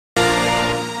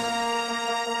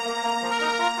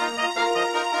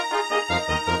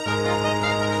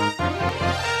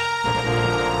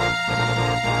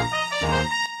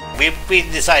we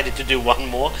decided to do one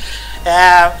more.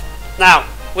 Now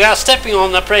we are stepping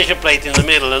on a pressure plate in the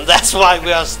middle, and that's why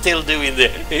we are still doing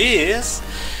this.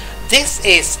 This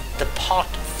is the part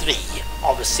 3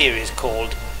 of a series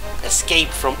called Escape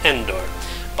from Endor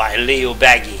by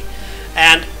leobaggie,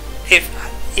 and if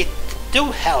it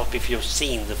do help if you've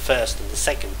seen the first and the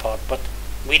second part, but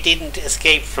we didn't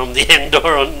escape from the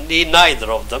Endor on neither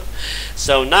of them.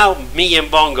 So now me and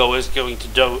Bongo is going to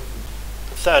do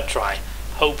third try.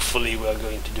 Hopefully we are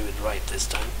going to do it right this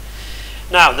time.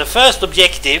 Now the first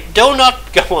objective, do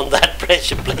not go on that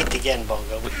pressure plate again,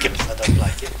 Bongo, because I don't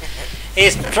like it,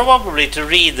 is probably to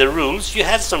read the rules. You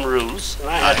had some rules, and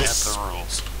I have the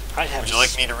rules. Would you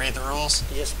like me to read the rules?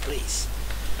 Yes, please.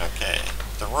 Okay.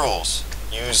 The rules.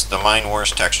 Use the Mind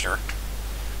Wars texture.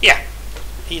 Yeah,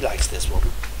 he likes this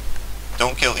one.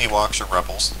 Don't kill Ewoks or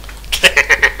rebels.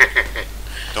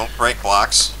 Don't break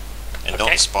blocks. And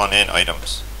don't spawn in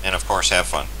items. And of course, have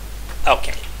fun.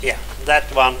 Okay, yeah.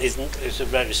 That one is a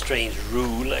very strange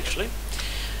rule, actually.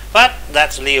 But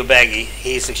that's leobaggie.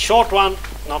 He's a short one,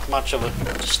 not much of a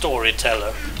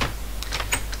storyteller.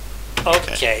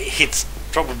 Okay, it's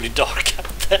probably dark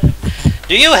out there.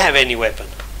 Do you have any weapon?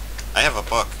 I have a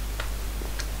book.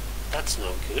 That's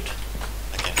no good.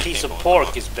 A piece of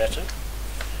pork is better.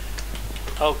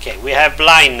 Okay, we have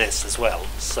blindness as well,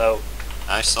 so...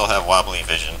 I still have wobbly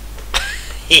vision.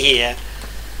 Yeah.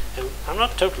 I'm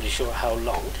not totally sure how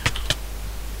long.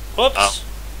 Whoops! Oh.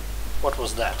 What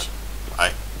was that?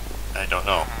 I don't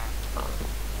know.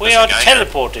 We are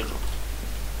teleported.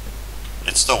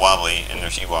 It's still wobbly, and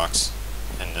there's Ewoks,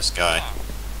 and this guy.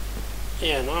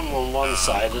 Yeah, and I'm on one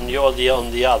side, and you're on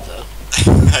the other.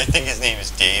 I think his name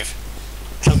is Dave.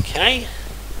 Okay.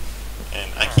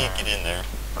 And I can't get in there.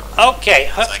 Okay.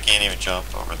 I can't even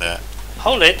jump over that.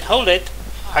 Hold it, hold it.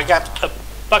 I got a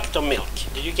bucket of milk.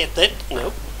 Did you get that?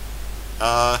 No.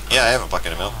 Yeah, I have a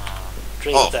bucket of milk.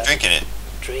 Drink that. Drinking it.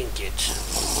 Drink it.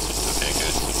 Okay,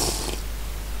 good.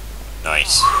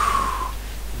 Nice.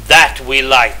 That we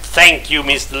like. Thank you,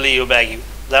 Mr. leobaggie.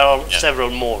 There are several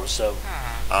more, so...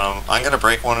 I'm gonna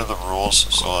break one of the rules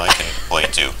so I can play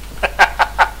too.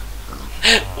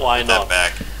 Why not?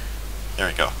 That back. There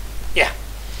we go. Yeah.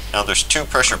 Now there's 2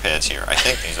 pressure pads here. I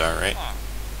think these are, right?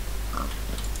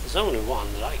 There's only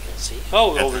one that I can see.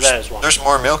 Oh, and over there's one. There's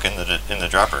more milk in the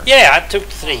dropper. Yeah, I took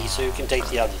 3, so you can take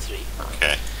the other 3.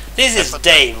 Okay. This is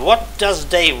Dave. What does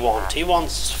Dave want? He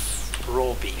wants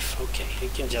raw beef. Okay, he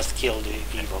can just kill the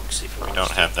Ewoks if he wants. We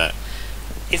don't have that.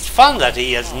 It's fun that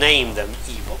he has named them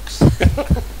Ewoks.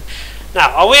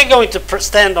 Now, are we going to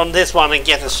stand on this one and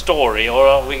get a story, or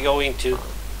are we going to...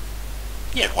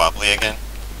 Get wobbly again?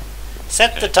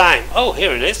 Set the time. Oh,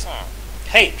 here it is.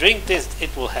 Hey, drink this,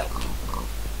 it will help.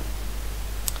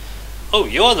 Oh,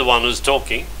 you're the one who's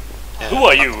talking. Yeah, who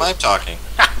are you? I'm talking.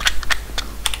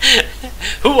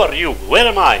 Who are you? Where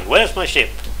am I? Where's my ship?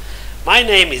 My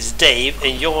name is Dave,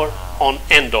 and you're on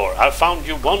Endor. I found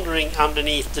you wandering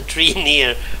underneath the tree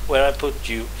near where I put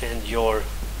you, and your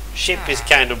ship is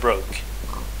kind of broke.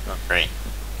 Oh, great.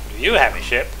 Do you have a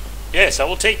ship? Yes, I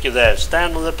will take you there.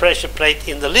 Stand on the pressure plate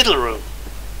in the little room.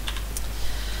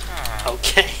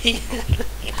 Okay. He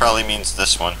probably means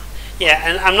this one. Yeah,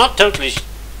 and I'm not totally...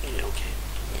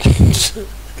 okay.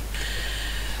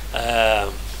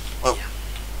 Oh.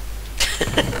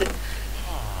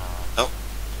 Oh.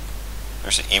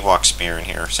 There's an Ewok spear in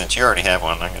here. Since you already have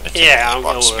one, I'm going to take the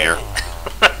Ewok spear.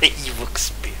 Ewok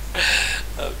spear.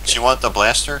 Okay. Do you want the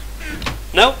blaster?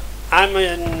 No, I'm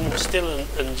still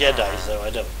in Jedi, so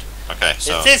I don't. Okay,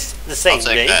 so... Is this the same I'll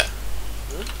take that.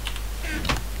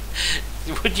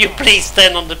 Would you please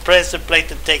stand on the pressure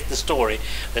plate and take the story?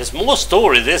 There's more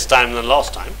story this time than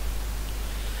last time.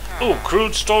 Oh,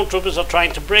 crude stormtroopers are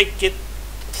trying to break it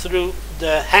through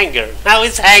the hangar. Now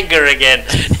it's hangar again.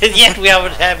 And yet we are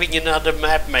having another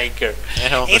map maker.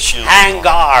 It's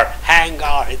hangar.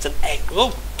 Hangar. It's an egg. Oh,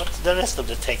 what's the rest of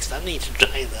the text? I need to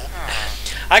try that.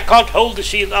 I can't hold the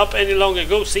shield up any longer.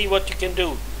 Go see what you can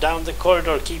do. Down the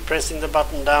corridor, keep pressing the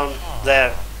button down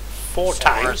there 4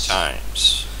 times. 4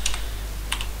 times.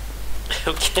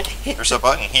 Okay. There's a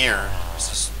button here. Is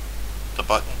this the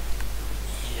button?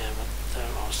 Yeah, but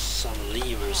there are some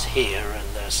levers here,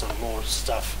 and there's some more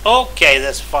stuff. Okay,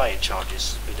 there's fire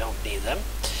charges. We don't need them.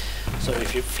 So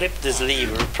if you flip this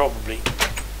lever, probably...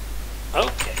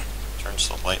 Okay. Turns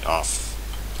the light off.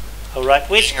 Alright,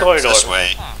 which corridor? This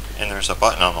way, and there's a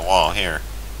button on the wall here.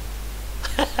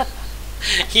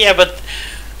 Yeah, but...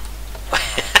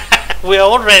 we're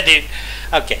already...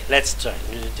 Okay, let's try.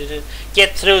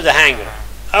 Get through the hangar.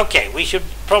 Okay, we should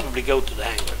probably go to the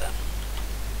hangar then.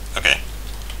 Okay.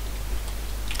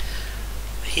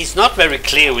 He's not very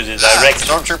clear with the direction.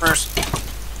 Stormtroopers.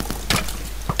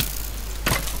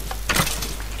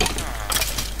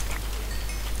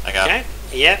 I got Okay,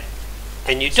 yeah.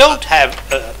 And you don't have...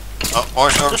 oh, more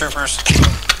stormtroopers.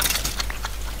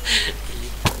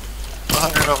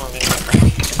 100 of them in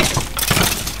here.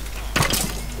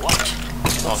 What?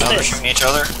 Oh, What's now they're this? shooting each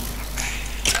other.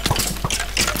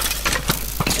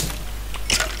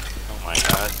 Oh my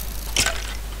god.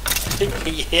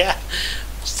 Yeah.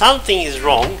 Something is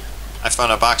wrong. I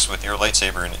found a box with your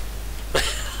lightsaber in it.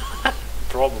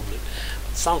 Probably.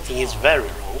 Something is very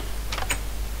wrong.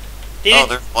 Oh,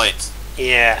 there's lights.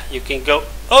 Yeah, you can go...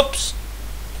 Oops!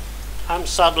 I'm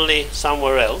suddenly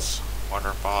somewhere else.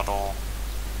 Water bottle.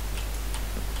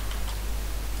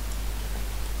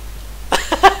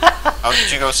 How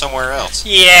did you go somewhere else?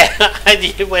 Yeah,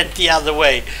 I went the other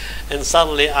way. And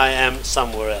suddenly I am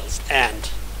somewhere else. And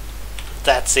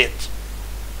that's it.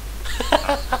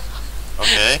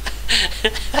 Okay.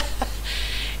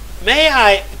 May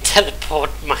I teleport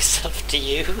myself to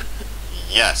you?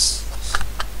 Yes.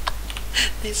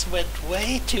 This went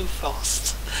way too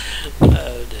fast. Oh no,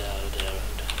 oh no, oh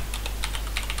no.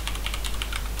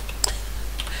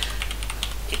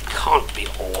 It can't be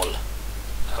all.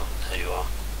 Oh, there you are.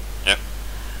 Yep.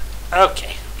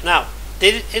 Okay, now,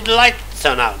 did it light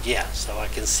turn out? Yeah, so I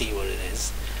can see what it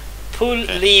is. Pull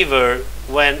lever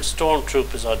when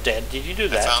stormtroopers are dead. Did you do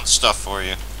that? I found stuff for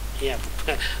you. Yeah,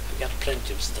 I've got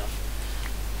plenty of stuff.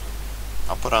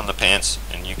 I'll put on the pants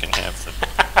and you can have the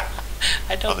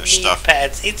I don't other need stuff.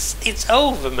 pads. It's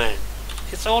over, man.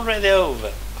 It's already over.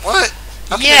 What?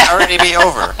 How can Yeah. it already be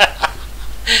over?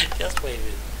 Just wait a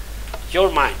minute.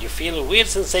 Your mind. You feel a weird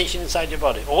sensation inside your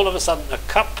body. All of a sudden, a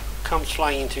cup comes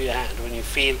flying into your hand when you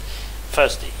feel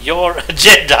thirsty. You're a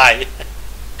Jedi.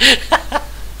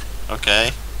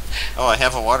 Okay. Oh, I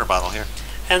have a water bottle here.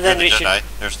 And then You're we the should...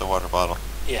 Jedi. There's the water bottle.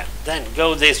 Yeah, then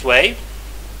go this way.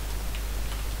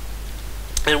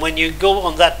 And when you go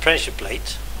on that pressure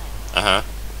plate, Uh-huh.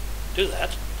 do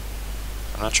that.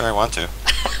 I'm not sure I want to.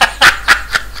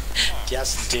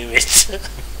 Just do it.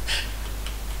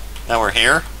 Now we're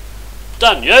here?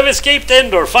 Done. You have escaped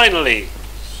Endor, finally.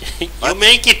 You What?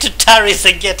 make it to Taris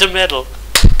and get a medal.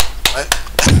 What?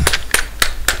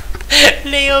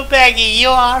 Leobaggie, you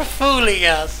are fooling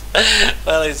us.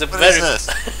 Well, it's a What very... is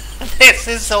this? This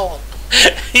is all.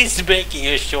 He's making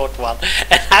a short one.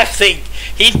 And I think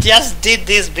he just did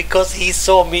this because he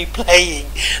saw me playing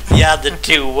the other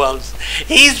two ones.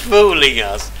 He's fooling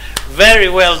us. Very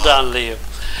well done, Leo.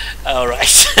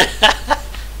 Alright.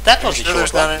 That was a Sure short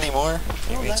there's one. not any more?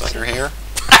 Maybe it's that's under here?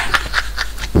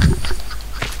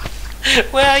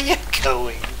 Where are you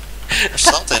going? There's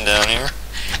something down here.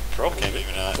 Probably. Okay,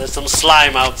 maybe not. There's some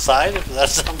slime outside, if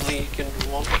that's something you can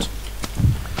want.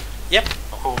 Yep,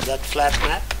 on that flat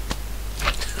map.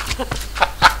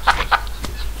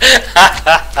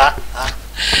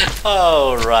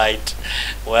 Alright.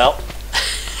 Well,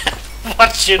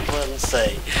 what should one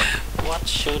say? What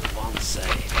should one say?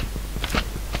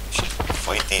 Should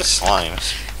fight these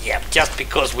slimes. Yeah, just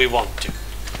because we want to.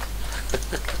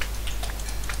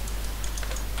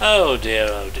 Oh dear,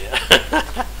 oh dear.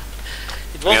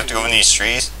 It We have to go in wasn't... these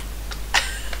trees?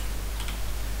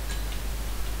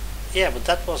 Yeah, but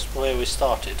that was where we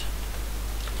started.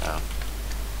 Oh.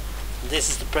 This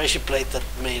is the pressure plate that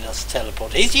made us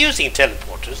teleport. He's using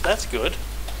teleporters, that's good.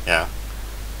 Yeah.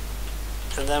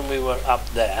 And then we were up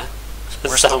there.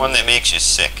 Where's the one that makes you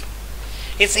sick?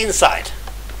 It's inside.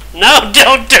 No,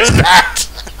 don't do that!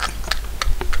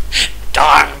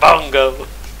 Darn bongo!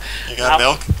 You got Now-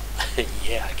 milk?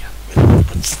 Yeah, I got milk,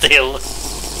 but still.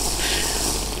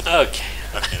 Okay.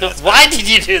 Okay, that's Why did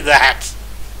you do that?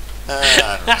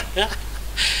 I don't know.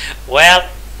 Well,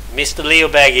 Mr.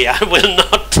 Leobaggie, I will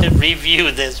not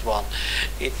review this one.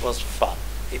 It was fun.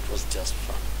 It was just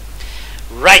fun.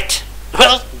 Right.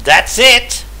 Well, that's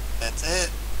it. That's it.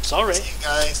 Sorry. See you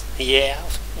guys. Yeah.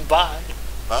 Bye.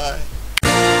 Bye.